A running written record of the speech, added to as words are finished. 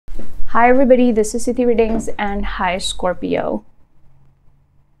Hi everybody, this is City Readings and hi Scorpio.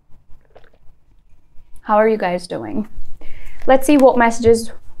 How are you guys doing? Let's see what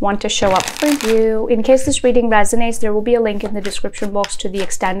messages want to show up for you. In case this reading resonates, there will be a link in the description box to the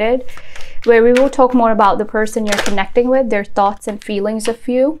extended, where we will talk more about the person you're connecting with, their thoughts and feelings of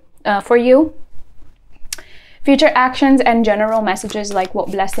you, for you, future actions and general messages like what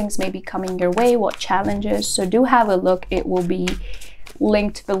blessings may be coming your way, what challenges. So do have a look. It will be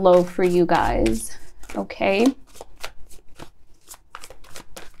linked below for you guys. Okay.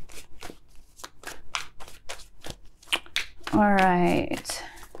 All right.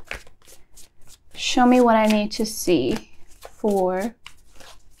 Show me what I need to see for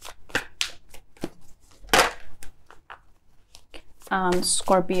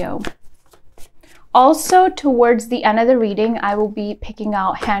Scorpio. Also, towards the end of the reading, I will be picking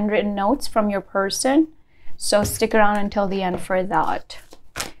out handwritten notes from your person. So stick around until the end for that.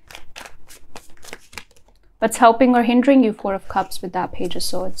 What's helping or hindering you? Four of Cups with that Page of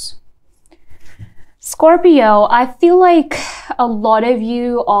Swords. Scorpio, I feel like a lot of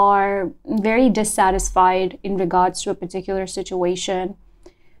you are very dissatisfied in regards to a particular situation.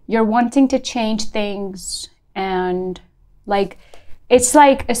 You're wanting to change things, and like it's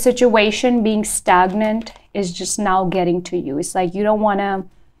like a situation being stagnant is just now getting to you. It's like you don't want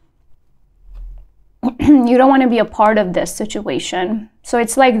to be a part of this situation. So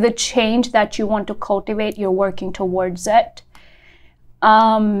it's like the change that you want to cultivate, you're working towards it.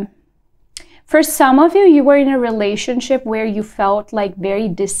 For some of you, you were in a relationship where you felt like very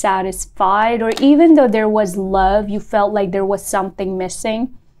dissatisfied, or even though there was love, you felt like there was something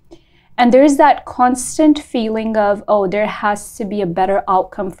missing. And there's that constant feeling of, oh, there has to be a better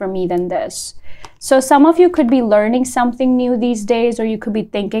outcome for me than this. So some of you could be learning something new these days, or you could be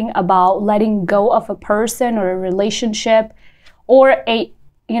thinking about letting go of a person or a relationship, or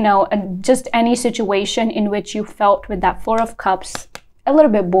just any situation in which you felt with that Four of Cups a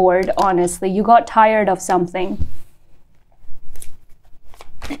little bit bored. Honestly, you got tired of something.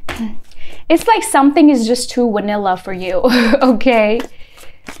 It's like something is just too vanilla for you. Okay,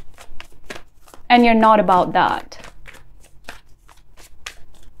 and you're not about that.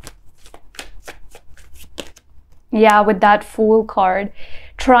 Yeah, with that Fool card,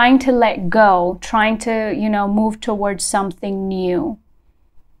 trying to let go, trying to, move towards something new.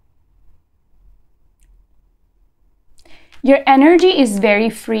 Your energy is very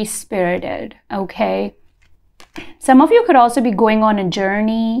free-spirited, okay? Some of you could also be going on a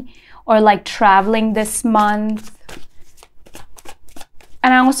journey or like traveling this month.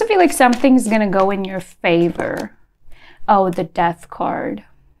 And I also feel like something's gonna go in your favor. Oh, the Death card.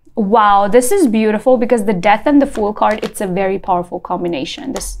 Wow, this is beautiful because the Death and the Fool card, it's a very powerful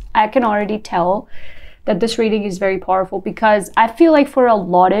combination. I can already tell that this reading is very powerful because I feel like for a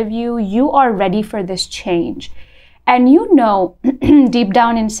lot of you, you are ready for this change. And you know deep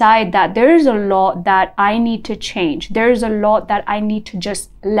down inside that there is a lot that I need to change. There is a lot that I need to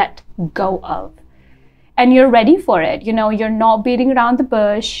just let go of. And you're ready for it. You're not beating around the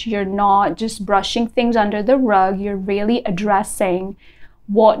bush. You're not just brushing things under the rug. You're really addressing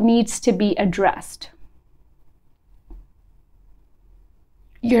what needs to be addressed.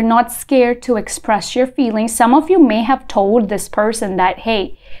 You're not scared to express your feelings. Some of you may have told this person that,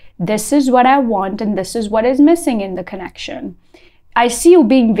 hey, this is what I want and this is what is missing in the connection. I see you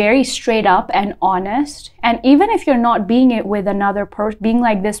being very straight up and honest. And even if you're not being like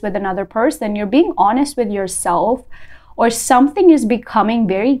this with another person, you're being honest with yourself, or something is becoming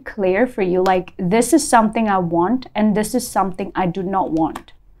very clear for you. Like, this is something I want and this is something I do not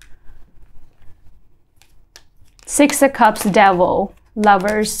want. Six of Cups, Devil,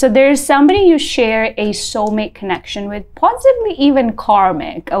 Lovers. So there's somebody you share a soulmate connection with, possibly even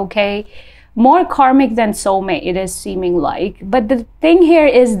karmic, okay? More karmic than soulmate, it is seeming like. But the thing here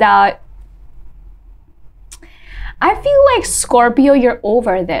is that I feel like Scorpio, you're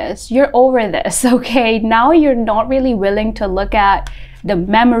over this. You're over this, okay? Now you're not really willing to look at the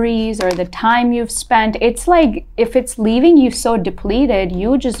memories or the time you've spent. It's like if it's leaving you so depleted,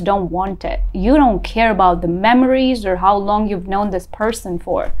 you just don't want it. You don't care about the memories or how long you've known this person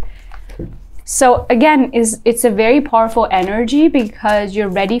for. So again, it's a very powerful energy because you're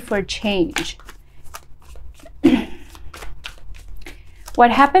ready for change.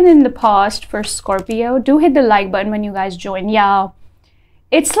 What happened in the past for Scorpio? Do hit the like button when you guys join. Yeah,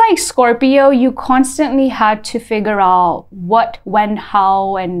 it's like Scorpio, you constantly had to figure out what, when,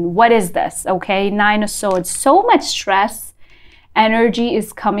 how, and what is this, okay? Nine of Swords. So much stress energy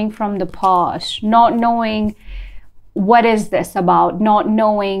is coming from the past. Not knowing what is this about, not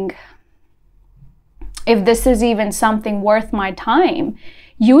knowing if this is even something worth my time.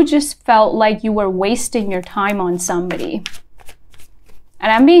 You just felt like you were wasting your time on somebody.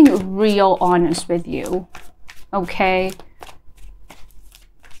 And I'm being real honest with you, okay?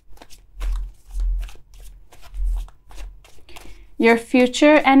 Your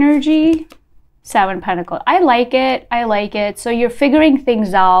future energy, 7 of Pentacles. I like it. I like it. So you're figuring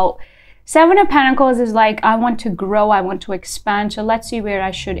things out. 7 of Pentacles is like, I want to grow. I want to expand. So let's see where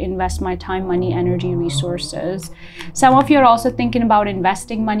I should invest my time, money, energy, resources. Some of you are also thinking about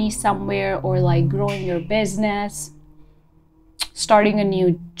investing money somewhere or like growing your business, starting a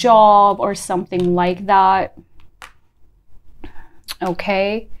new job or something like that.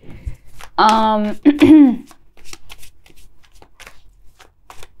 Okay.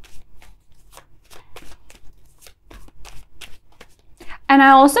 And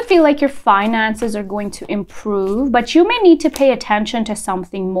I also feel like your finances are going to improve, but you may need to pay attention to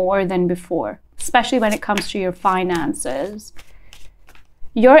something more than before, especially when it comes to your finances.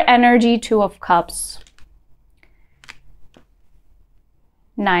 Your energy, 2 of Cups.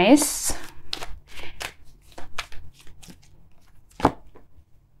 Nice.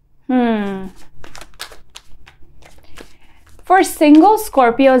 For single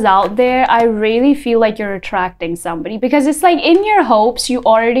Scorpios out there, I really feel like you're attracting somebody because it's like in your hopes, you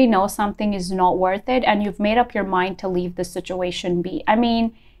already know something is not worth it and you've made up your mind to leave the situation be. I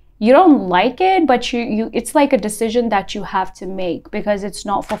mean, you don't like it, but it's like a decision that you have to make because it's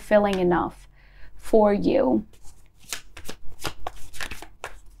not fulfilling enough for you.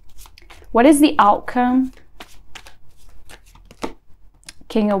 What is the outcome?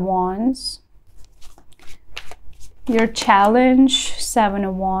 King of Wands. Your challenge, 7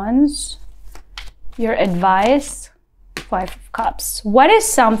 of Wands. Your advice, 5 of Cups. What is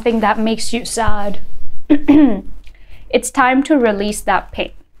something that makes you sad? It's time to release that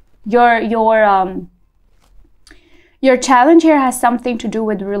pain. Your challenge here has something to do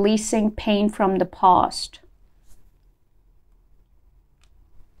with releasing pain from the past.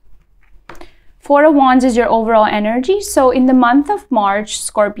 4 of Wands is your overall energy. So in the month of March,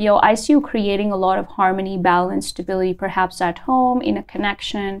 Scorpio, I see you creating a lot of harmony, balance, stability, perhaps at home, in a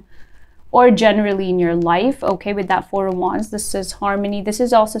connection, or generally in your life. Okay, with that 4 of Wands, this is harmony. This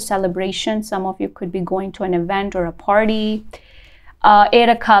is also celebration. Some of you could be going to an event or a party. 8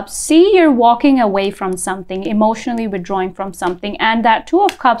 of Cups. See, you're walking away from something, emotionally withdrawing from something. And that 2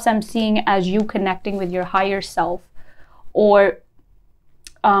 of Cups I'm seeing as you connecting with your higher self or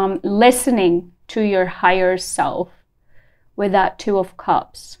listening to your higher self with that 2 of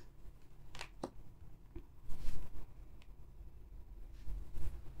Cups.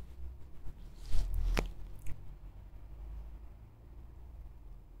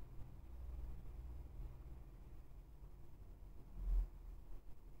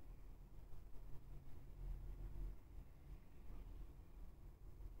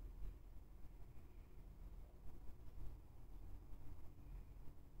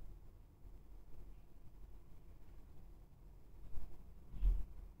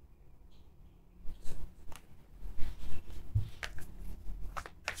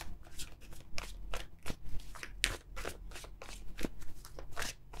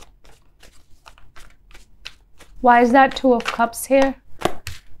 Why is that 2 of Cups here?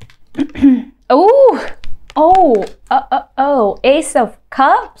 Oh, Ace of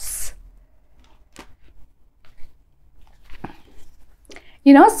Cups.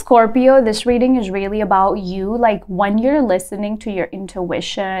 You know, Scorpio, this reading is really about you. Like when you're listening to your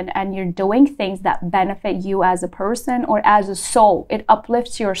intuition and you're doing things that benefit you as a person or as a soul, it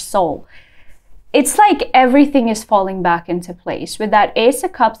uplifts your soul. It's like everything is falling back into place. With that Ace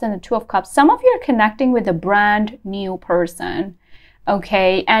of Cups and the 2 of Cups, some of you are connecting with a brand new person,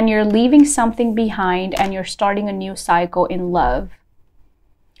 okay? And you're leaving something behind and you're starting a new cycle in love.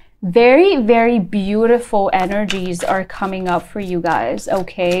 Very, very beautiful energies are coming up for you guys,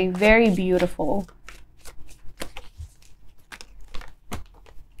 okay? Very beautiful.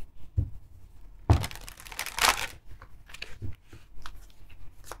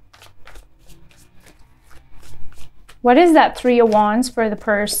 What is that 3 of Wands for the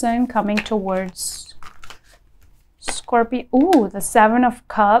person coming towards Scorpio? Ooh, the 7 of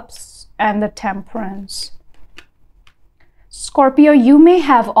Cups and the Temperance. Scorpio, you may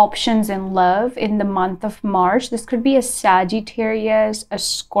have options in love in the month of March. This could be a Sagittarius, a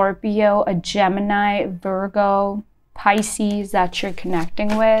Scorpio, a Gemini, Virgo, Pisces that you're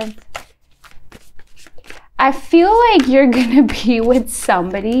connecting with. I feel like you're gonna be with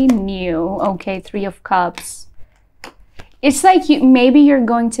somebody new. Okay, 3 of Cups. It's like maybe you're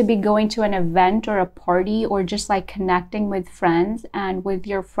going to be going to an event or a party or just like connecting with friends, and with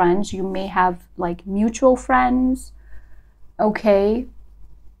your friends you may have like mutual friends, okay?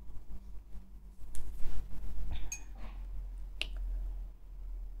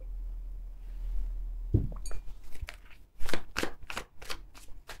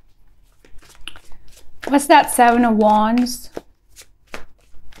 What's that? 7 of Wands.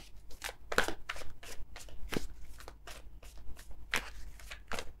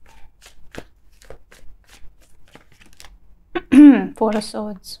 Four of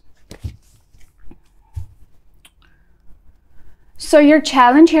Swords. So your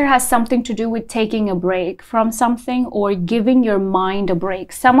challenge here has something to do with taking a break from something or giving your mind a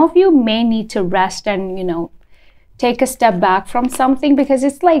break. Some of you may need to rest and, you know, take a step back from something, because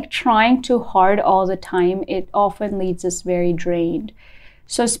it's like trying too hard all the time. It often leaves us very drained.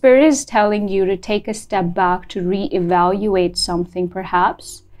 So Spirit is telling you to take a step back, to reevaluate something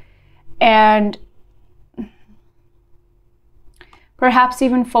perhaps, and perhaps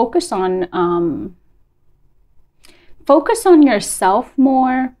even focus on yourself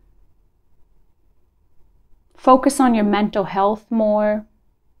more. Focus on your mental health more.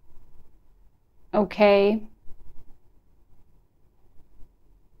 Okay.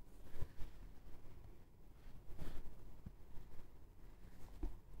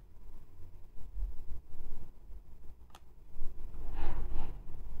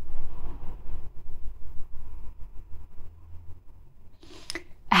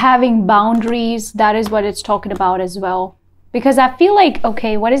 Having boundaries, that is what it's talking about as well. Because I feel like,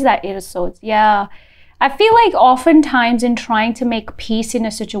 okay, what is that? 8 of Swords. Yeah. I feel like oftentimes in trying to make peace in a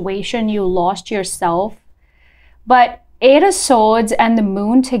situation, you lost yourself. But 8 of Swords and the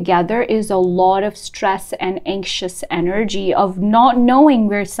Moon together is a lot of stress and anxious energy of not knowing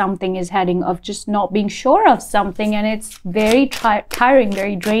where something is heading, of just not being sure of something. And it's very tiring,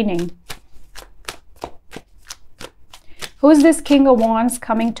 very draining. Who's this King of Wands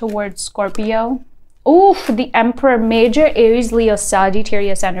coming towards Scorpio? Oof, the Emperor, major Aries, Leo,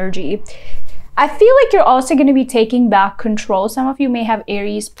 Sagittarius energy. I feel like you're also going to be taking back control. Some of you may have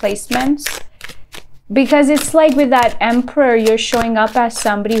Aries placements, because it's like with that Emperor, you're showing up as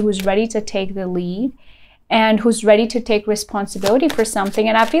somebody who's ready to take the lead and who's ready to take responsibility for something.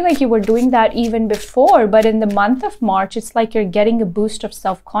 And I feel like you were doing that even before, but in the month of March, it's like you're getting a boost of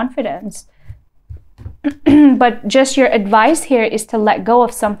self-confidence. But just your advice here is to let go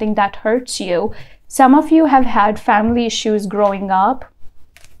of something that hurts you. Some of you have had family issues growing up,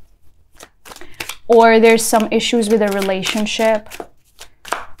 or there's some issues with a relationship.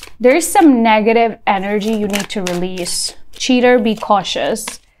 There's some negative energy you need to release. Cheater, be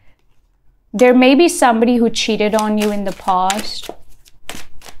cautious. There may be somebody who cheated on you in the past,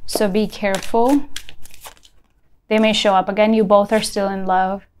 so be careful. They may show up again. You both are still in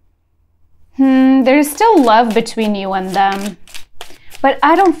love. There's still love between you and them, but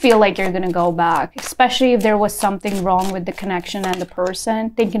I don't feel like you're gonna go back, especially if there was something wrong with the connection and the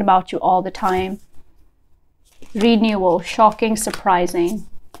person thinking about you all the time. Renewal, shocking, surprising.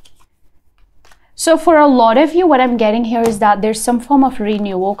 So for a lot of you, what I'm getting here is that there's some form of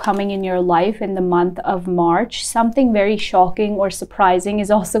renewal coming in your life in the month of March. Something very shocking or surprising is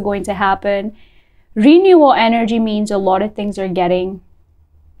also going to happen. Renewal energy means a lot of things are getting,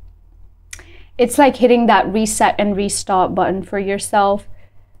 it's like hitting that reset and restart button for yourself.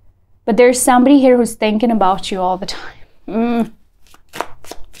 But there's somebody here who's thinking about you all the time.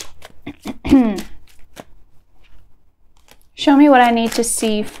 Show me what I need to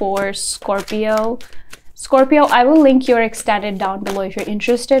see for Scorpio. Scorpio, I will link your extended down below if you're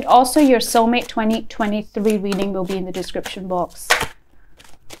interested. Also, your soulmate 2023 reading will be in the description box.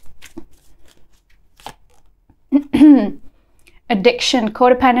 Addiction,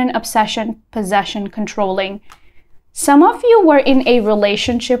 codependent, obsession, possession, controlling. Some of you were in a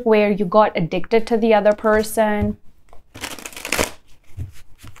relationship where you got addicted to the other person.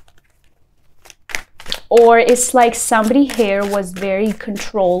 Or it's like somebody here was very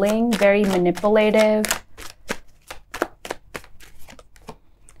controlling, very manipulative.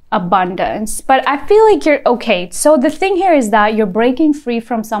 Abundance. But I feel like you're okay. So the thing here is that you're breaking free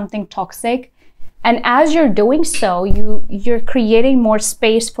from something toxic. And as you're doing so, you're creating more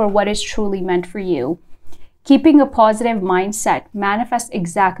space for what is truly meant for you. Keeping a positive mindset, manifest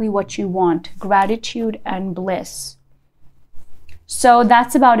exactly what you want, gratitude and bliss. So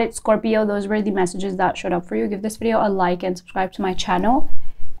that's about it, Scorpio. Those were the messages that showed up for you. Give this video a like and subscribe to my channel.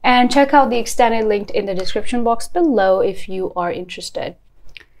 And check out the extended link in the description box below if you are interested.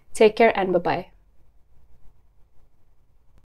 Take care and bye-bye.